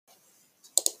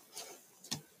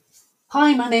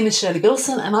Hi, my name is Shirley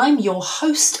Bilson and I'm your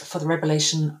host for the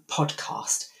Revelation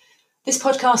podcast. This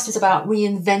podcast is about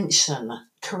reinvention,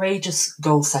 courageous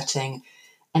goal setting,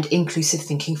 and inclusive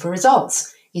thinking for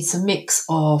results. It's a mix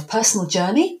of personal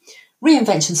journey,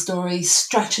 reinvention stories,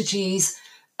 strategies,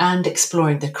 and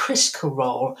exploring the critical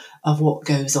role of what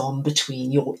goes on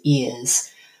between your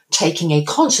ears, taking a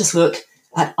conscious look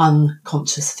at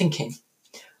unconscious thinking.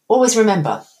 Always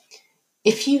remember,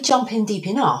 if you jump in deep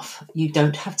enough, you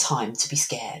don't have time to be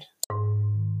scared.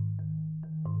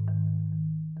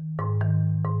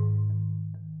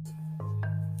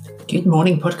 Good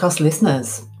morning, podcast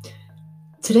listeners.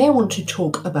 Today I want to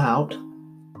talk about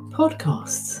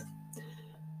podcasts.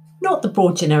 Not the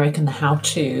broad generic and the how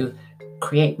to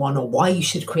create one or why you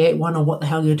should create one or what the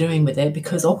hell you're doing with it,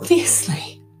 because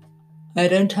obviously I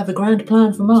don't have a grand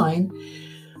plan for mine.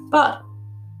 But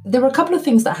there were a couple of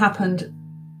things that happened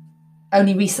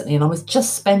only recently, and I was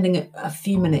just spending a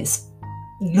few minutes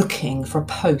looking for a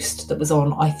post that was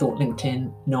on, I thought,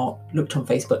 LinkedIn, not, looked on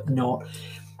Facebook, not.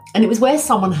 And it was where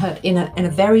someone had, in a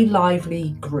very lively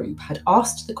group, had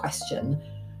asked the question,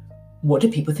 what do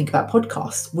people think about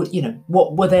podcasts?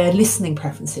 What were their listening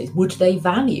preferences? Would they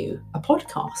value a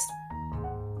podcast?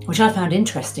 Which I found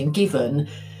interesting, given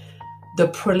the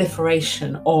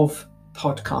proliferation of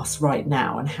podcasts right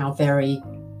now and how very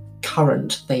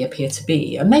current they appear to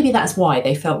be. And maybe that's why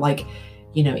they felt like,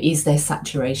 is there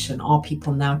saturation? Are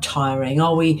people now tiring?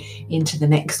 Are we into the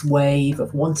next wave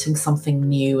of wanting something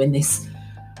new in this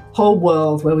whole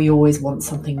world where we always want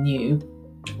something new?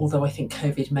 Although I think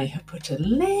COVID may have put a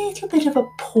little bit of a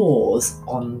pause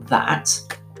on that.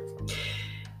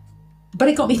 But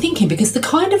it got me thinking, because the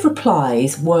kind of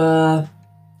replies were,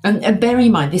 and bearing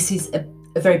in mind, this is a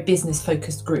very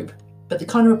business-focused group, but the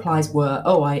kind of replies were,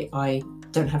 I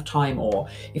don't have time, or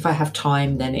if I have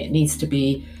time, then it needs to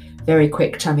be very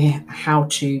quick. Tell me how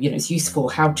to, it's useful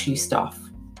how-to stuff.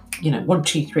 1,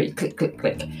 2, 3, click, click,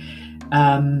 click.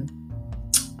 There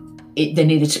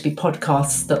needed to be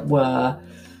podcasts that were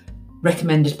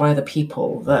recommended by other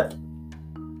people, that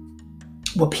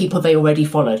were people they already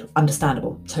followed.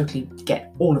 Understandable, totally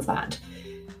get all of that.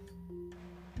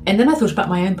 And then I thought about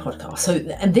my own podcast.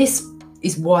 And this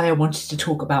is why I wanted to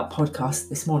talk about podcasts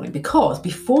this morning, because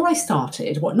before I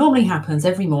started, what normally happens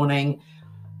every morning,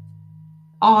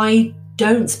 I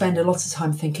don't spend a lot of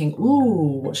time thinking,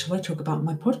 what shall I talk about in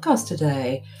my podcast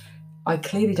today? I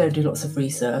clearly don't do lots of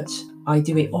research. I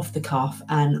do it off the cuff,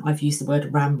 and I've used the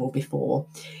word ramble before.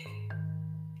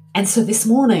 And so this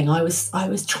morning I was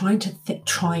trying to think,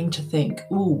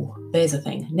 there's a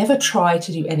thing. Never try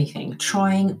to do anything.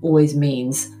 Trying always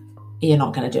means you're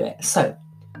not going to do it. So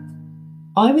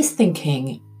I was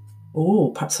thinking,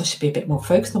 perhaps I should be a bit more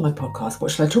focused on my podcast.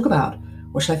 What should I talk about?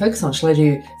 What should I focus on? Shall I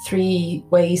do 3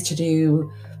 ways to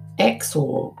do X,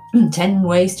 or 10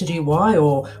 ways to do Y,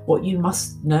 or what you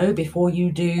must know before you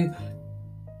do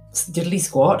diddly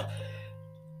squat?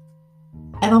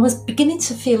 And I was beginning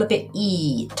to feel a bit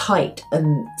tight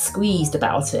and squeezed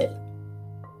about it.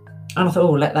 And I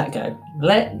thought, let that go.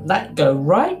 Let that go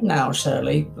right now,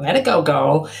 Shirley. Let it go,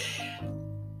 girl.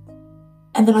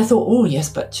 And then I thought, yes,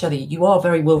 but Shirley, you are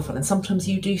very willful, and sometimes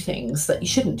you do things that you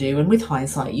shouldn't do. And with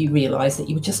hindsight, you realise that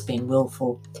you were just being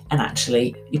willful, and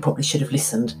actually you probably should have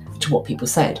listened to what people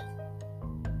said.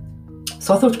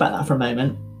 So I thought about that for a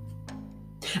moment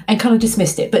and kind of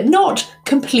dismissed it, but not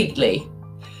completely.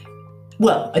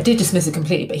 Well, I did dismiss it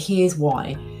completely, but here's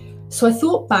why. So I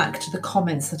thought back to the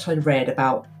comments that I'd read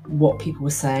about what people were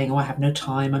saying. I have no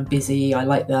time, I'm busy, I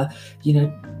like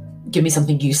give me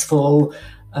something useful.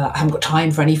 I haven't got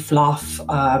time for any fluff.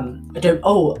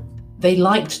 They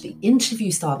liked the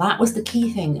interview style. That was the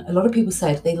key thing. A lot of people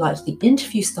said they liked the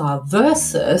interview style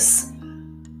versus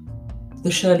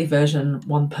the Shirley version,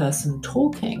 one person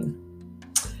talking,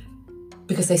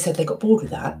 because they said they got bored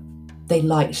with that. They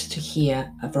liked to hear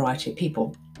a variety of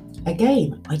people.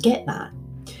 Again, I get that.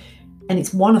 And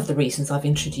it's one of the reasons I've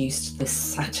introduced this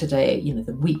Saturday,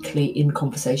 the weekly In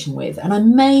Conversation With, and I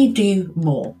may do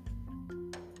more.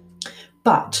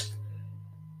 But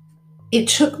it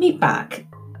took me back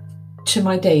to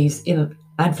my days in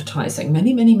advertising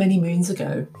many, many, many moons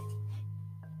ago.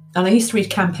 And I used to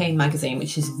read Campaign magazine,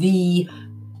 which is the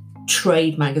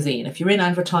trade magazine. If you're in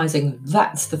advertising,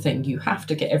 that's the thing you have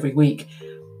to get every week,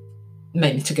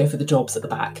 mainly to go for the jobs at the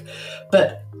back.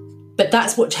 But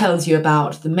that's what tells you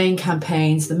about the main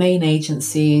campaigns, the main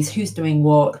agencies, who's doing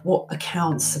what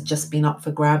accounts have just been up for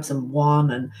grabs and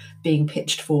won and being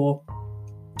pitched for.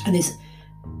 And it's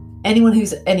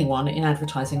anyone in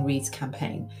advertising reads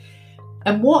Campaign.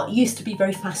 And what used to be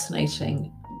very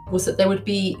fascinating was that there would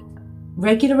be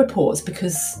regular reports,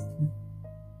 because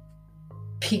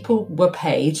people were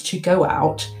paid to go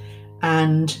out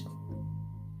and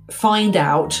find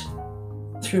out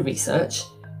through research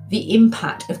the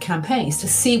impact of campaigns, to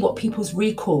see what people's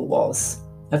recall was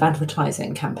of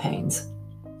advertising campaigns.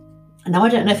 Now, I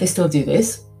don't know if they still do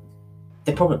this.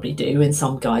 They probably do in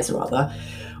some guise or other,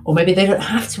 or maybe they don't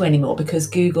have to anymore because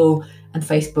Google and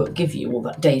Facebook give you all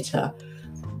that data.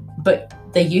 But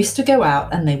they used to go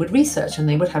out and they would research, and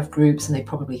they would have groups, and they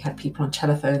probably had people on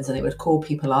telephones, and they would call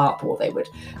people up, or they would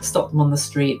stop them on the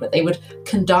street, but they would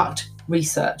conduct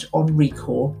research on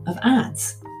recall of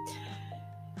ads.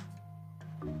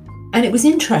 And it was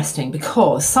interesting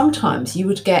because sometimes you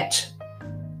would get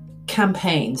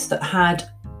campaigns that had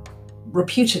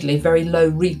reputedly very low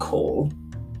recall,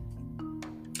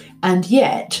 and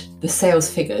yet the sales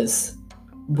figures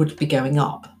would be going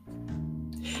up.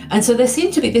 And so there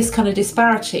seemed to be this kind of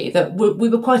disparity that we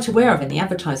were quite aware of in the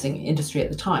advertising industry at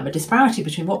the time, a disparity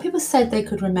between what people said they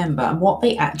could remember and what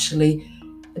they actually,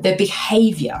 their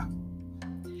behaviour.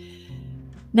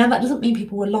 Now, that doesn't mean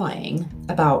people were lying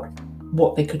about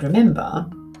what they could remember.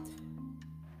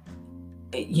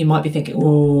 You might be thinking,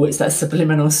 oh, it's that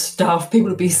subliminal stuff. People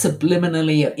will be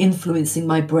subliminally influencing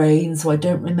my brain so I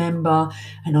don't remember,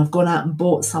 and I've gone out and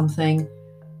bought something.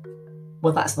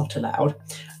 Well, that's not allowed.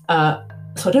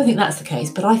 So I don't think that's the case.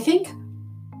 But I think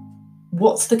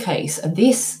what's the case, and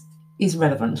this is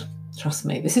relevant, trust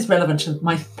me, this is relevant to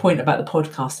my point about the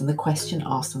podcast and the question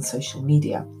asked on social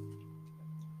media.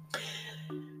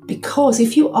 Because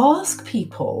if you ask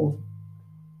people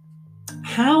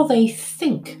how they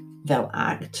think they'll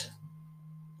act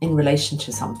in relation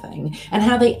to something and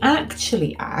how they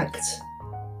actually act,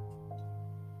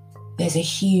 there's a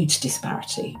huge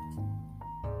disparity.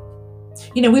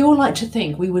 You know, we all like to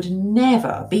think we would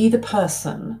never be the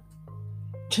person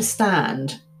to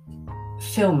stand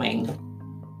filming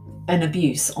an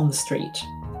abuse on the street.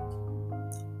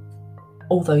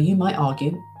 Although you might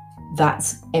argue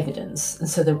that's evidence. And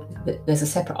so there's a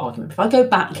separate argument. If I go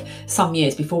back some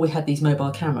years before we had these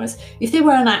mobile cameras, if there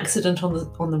were an accident on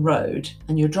the road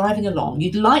and you're driving along,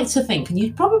 you'd like to think, and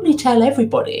you'd probably tell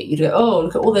everybody, you'd go, oh,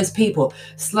 look at all those people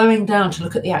slowing down to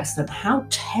look at the accident. How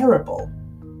terrible.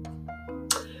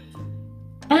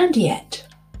 And yet,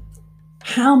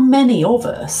 how many of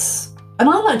us, and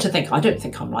I like to think, I don't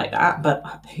think I'm like that,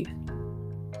 but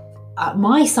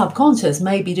my subconscious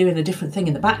may be doing a different thing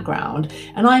in the background,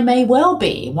 and I may well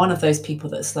be one of those people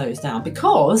that slows down,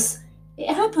 because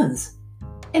it happens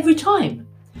every time.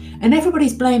 And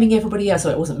everybody's blaming everybody else. So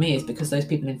it wasn't me, it's because those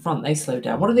people in front, they slowed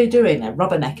down. What are they doing? They're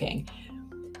rubbernecking.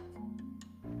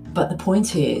 But the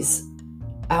point is,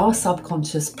 our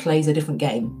subconscious plays a different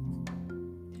game.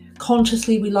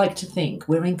 Consciously, we like to think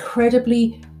we're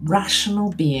incredibly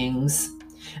rational beings,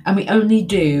 and we only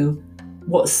do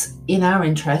what's in our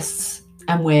interests,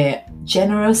 and we're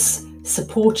generous,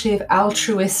 supportive,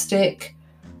 altruistic,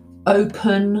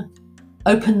 open-minded,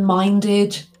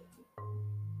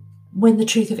 when the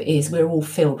truth of it is we're all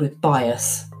filled with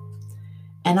bias.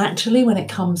 And actually, when it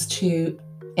comes to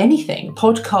anything,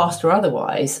 podcast or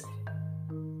otherwise,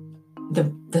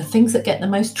 the things that get the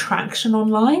most traction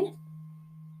online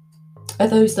are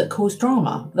those that cause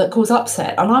drama, that cause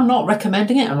upset. And I'm not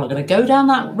recommending it. I'm not going to go down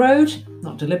that road,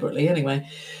 not deliberately anyway.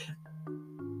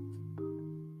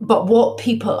 But what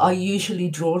people are usually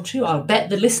drawn to, I'll bet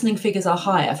the listening figures are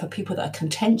higher for people that are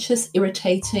contentious,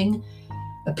 irritating,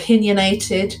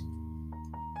 opinionated,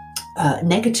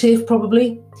 negative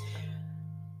probably,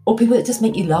 or people that just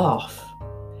make you laugh.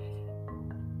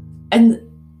 And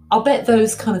I'll bet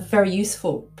those kind of very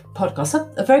useful podcasts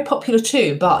are very popular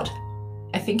too, but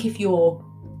I think if you're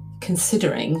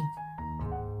considering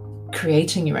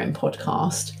creating your own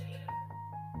podcast,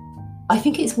 I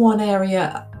think it's one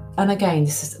area, and again,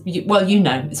 this is, well, you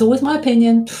know, it's always my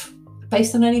opinion,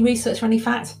 based on any research or any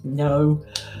facts? No.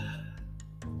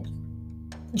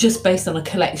 Just based on a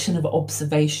collection of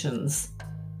observations.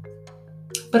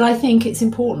 But I think it's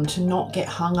important to not get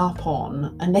hung up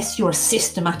on, unless you're a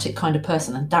systematic kind of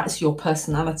person and that's your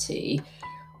personality,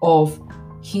 of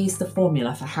here's the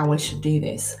formula for how I should do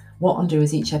this. What I'll do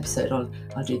is each episode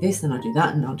I'll do this, then I'll do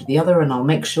that, and I'll do the other, and I'll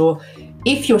make sure.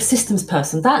 If you're a systems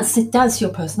person, that's your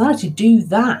personality, do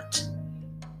that.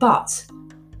 But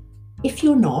if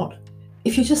you're not,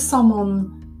 if you're just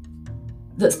someone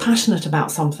that's passionate about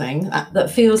something,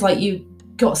 that feels like you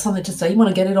got something to say, you want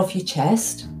to get it off your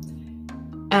chest,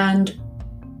 and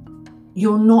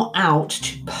you're not out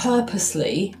to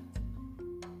purposely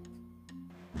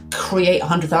create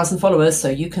 100,000 followers so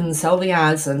you can sell the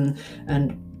ads and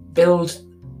build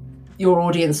your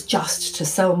audience just to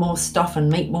sell more stuff and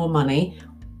make more money,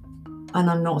 And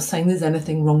I'm not saying there's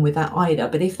anything wrong with that either.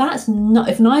 But if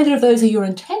neither of those are your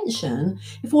intention,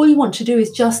 if all you want to do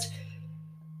is just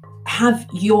have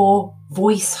your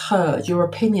voice heard, your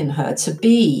opinion heard, to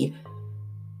be,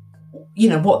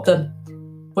 what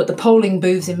the polling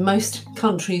booths in most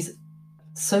countries,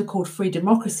 so-called free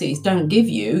democracies, don't give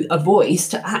you, a voice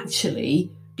to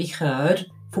actually be heard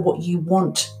for what you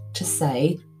want to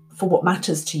say, for what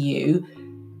matters to you,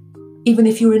 even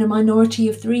if you're in a minority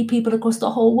of 3 people across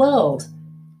the whole world,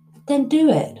 then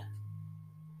do it.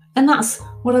 And that's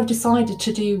what I've decided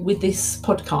to do with this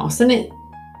podcast. And it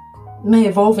may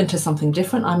evolve into something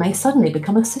different. I may suddenly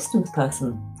become a systems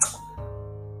person.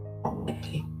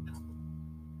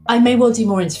 I may well do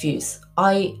more interviews.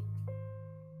 I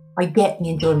get the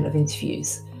enjoyment of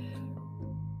interviews.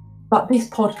 But this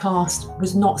podcast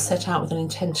was not set out with an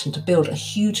intention to build a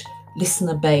huge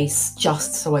listener base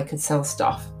just so I could sell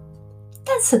stuff.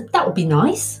 That would be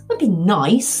nice. It would be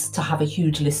nice to have a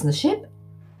huge listenership.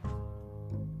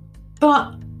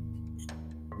 But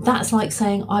that's like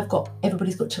saying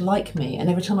everybody's got to like me, and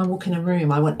every time I walk in a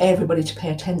room I want everybody to pay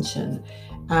attention.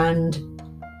 And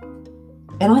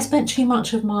I spent too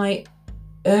much of my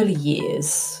early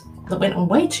years, that went on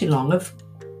way too long, of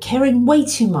caring way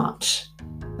too much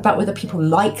about whether people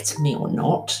liked me or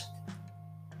not,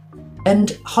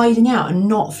 and hiding out and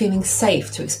not feeling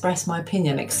safe to express my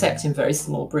opinion except in very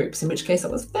small groups, in which case I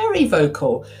was very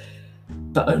vocal,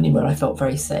 but only where I felt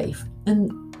very safe.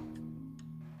 And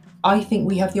I think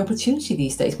we have the opportunity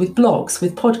these days, with blogs,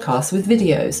 with podcasts, with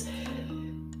videos,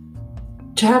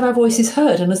 to have our voices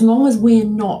heard. And as long as we're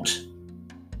not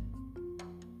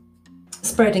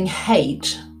spreading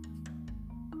hate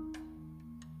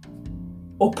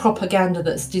or propaganda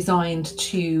that's designed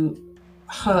to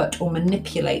hurt or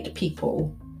manipulate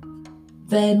people,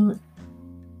 then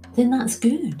that's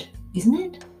good, isn't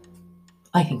it?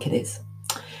 I think it is.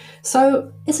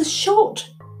 So it's a short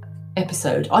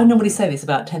episode. I normally say this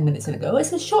about 10 minutes in ago.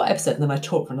 It's a short episode and then I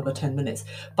talk for another 10 minutes.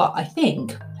 But I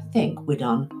think we're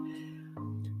done.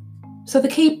 So the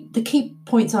key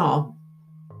points are: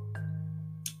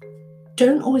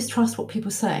 don't always trust what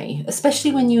people say,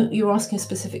 especially when you're asking a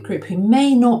specific group who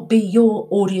may not be your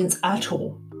audience at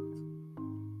all.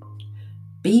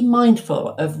 Be mindful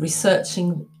of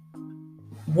researching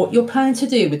what you're planning to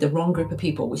do with the wrong group of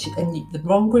people, and the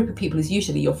wrong group of people is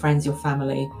usually your friends, your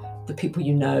family, the people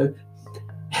you know,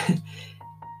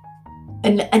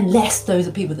 and unless those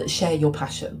are people that share your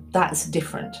passion. That's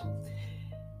different.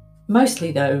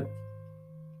 Mostly though,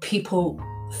 people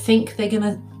think they're going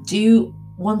to do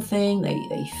one thing,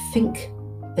 they think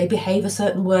they behave a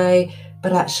certain way,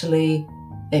 but actually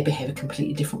they behave a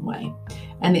completely different way.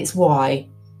 And it's why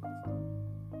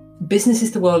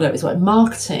businesses the world over, it's why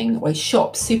marketing, why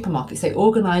shops, supermarkets, they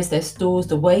organise their stores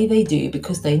the way they do,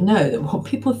 because they know that what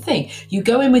people think. You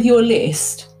go in with your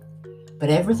list, but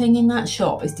everything in that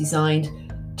shop is designed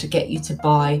to get you to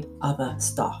buy other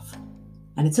stuff.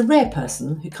 And it's a rare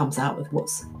person who comes out with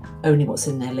only what's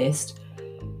in their list.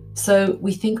 So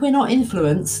we think we're not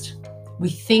influenced. We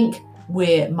think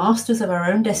we're masters of our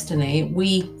own destiny.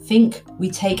 We think we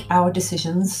take our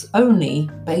decisions only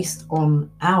based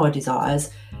on our desires,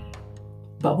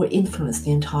 but we're influenced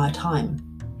the entire time.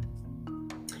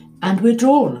 And we're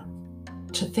drawn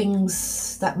to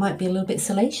things that might be a little bit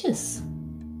salacious,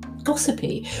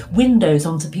 gossipy, windows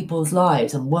onto people's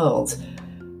lives and worlds,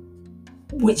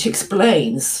 which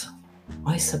explains,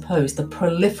 I suppose, the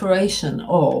proliferation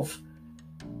of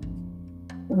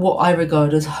what I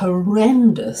regard as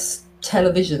horrendous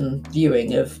television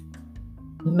viewing of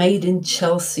Made in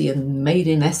Chelsea and Made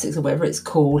in Essex, or whatever it's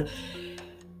called.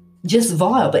 Just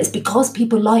vile, but it's because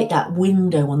people like that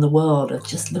window on the world of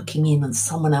just looking in on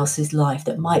someone else's life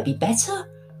that might be better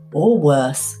or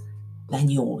worse than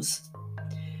yours.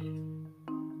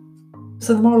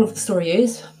 So the moral of the story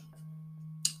is,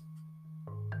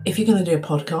 if you're going to do a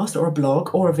podcast or a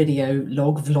blog or a video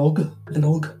vlog,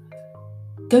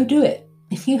 go do it.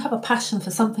 If you have a passion for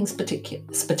something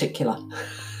particular,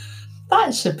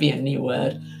 that should be a new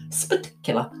word,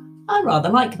 particular. I rather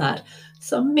like that.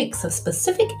 So a mix of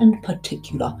specific and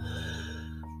particular.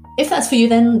 If that's for you,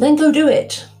 then go do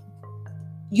it.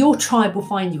 Your tribe will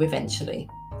find you eventually.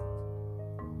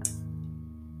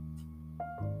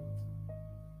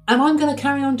 And I'm going to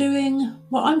carry on doing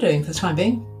what I'm doing for the time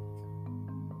being,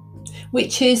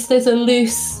 which is there's a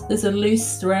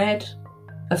loose thread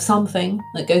of something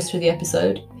that goes through the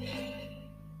episode.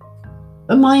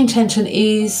 And my intention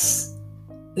is,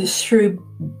 through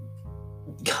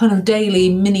kind of daily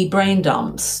mini brain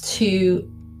dumps,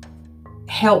 to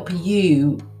help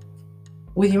you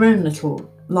with your own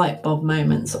little light bulb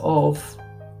moments of,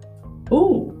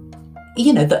 oh,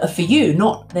 that are for you.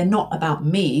 They're not about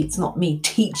me. It's not me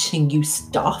teaching you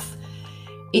stuff.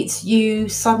 It's you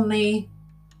suddenly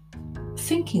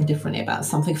thinking differently about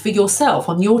something for yourself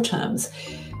on your terms,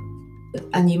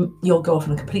 and you'll go off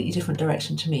in a completely different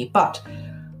direction to me. But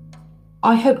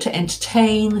I hope to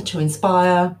entertain, to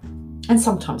inspire, and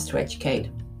sometimes to educate.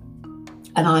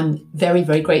 And I'm very,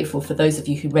 very grateful for those of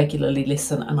you who regularly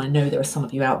listen, and I know there are some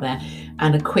of you out there.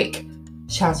 And a quick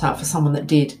shout out for someone that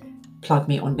did plug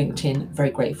me on LinkedIn. Very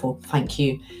grateful. Thank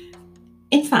you.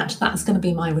 In fact, that's going to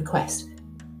be my request.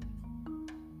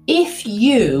 If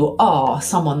you are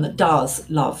someone that does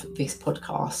love this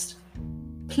podcast,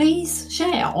 please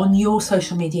share on your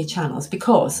social media channels,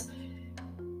 because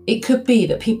it could be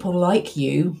that people like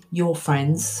you, your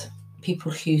friends,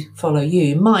 people who follow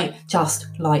you, might just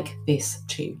like this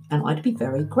too. And I'd be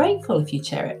very grateful if you'd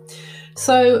share it.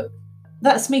 So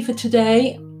that's me for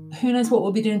today. Who knows what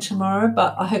we'll be doing tomorrow,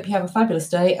 but I hope you have a fabulous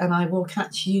day, and I will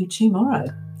catch you tomorrow.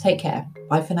 Take care.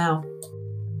 Bye for now.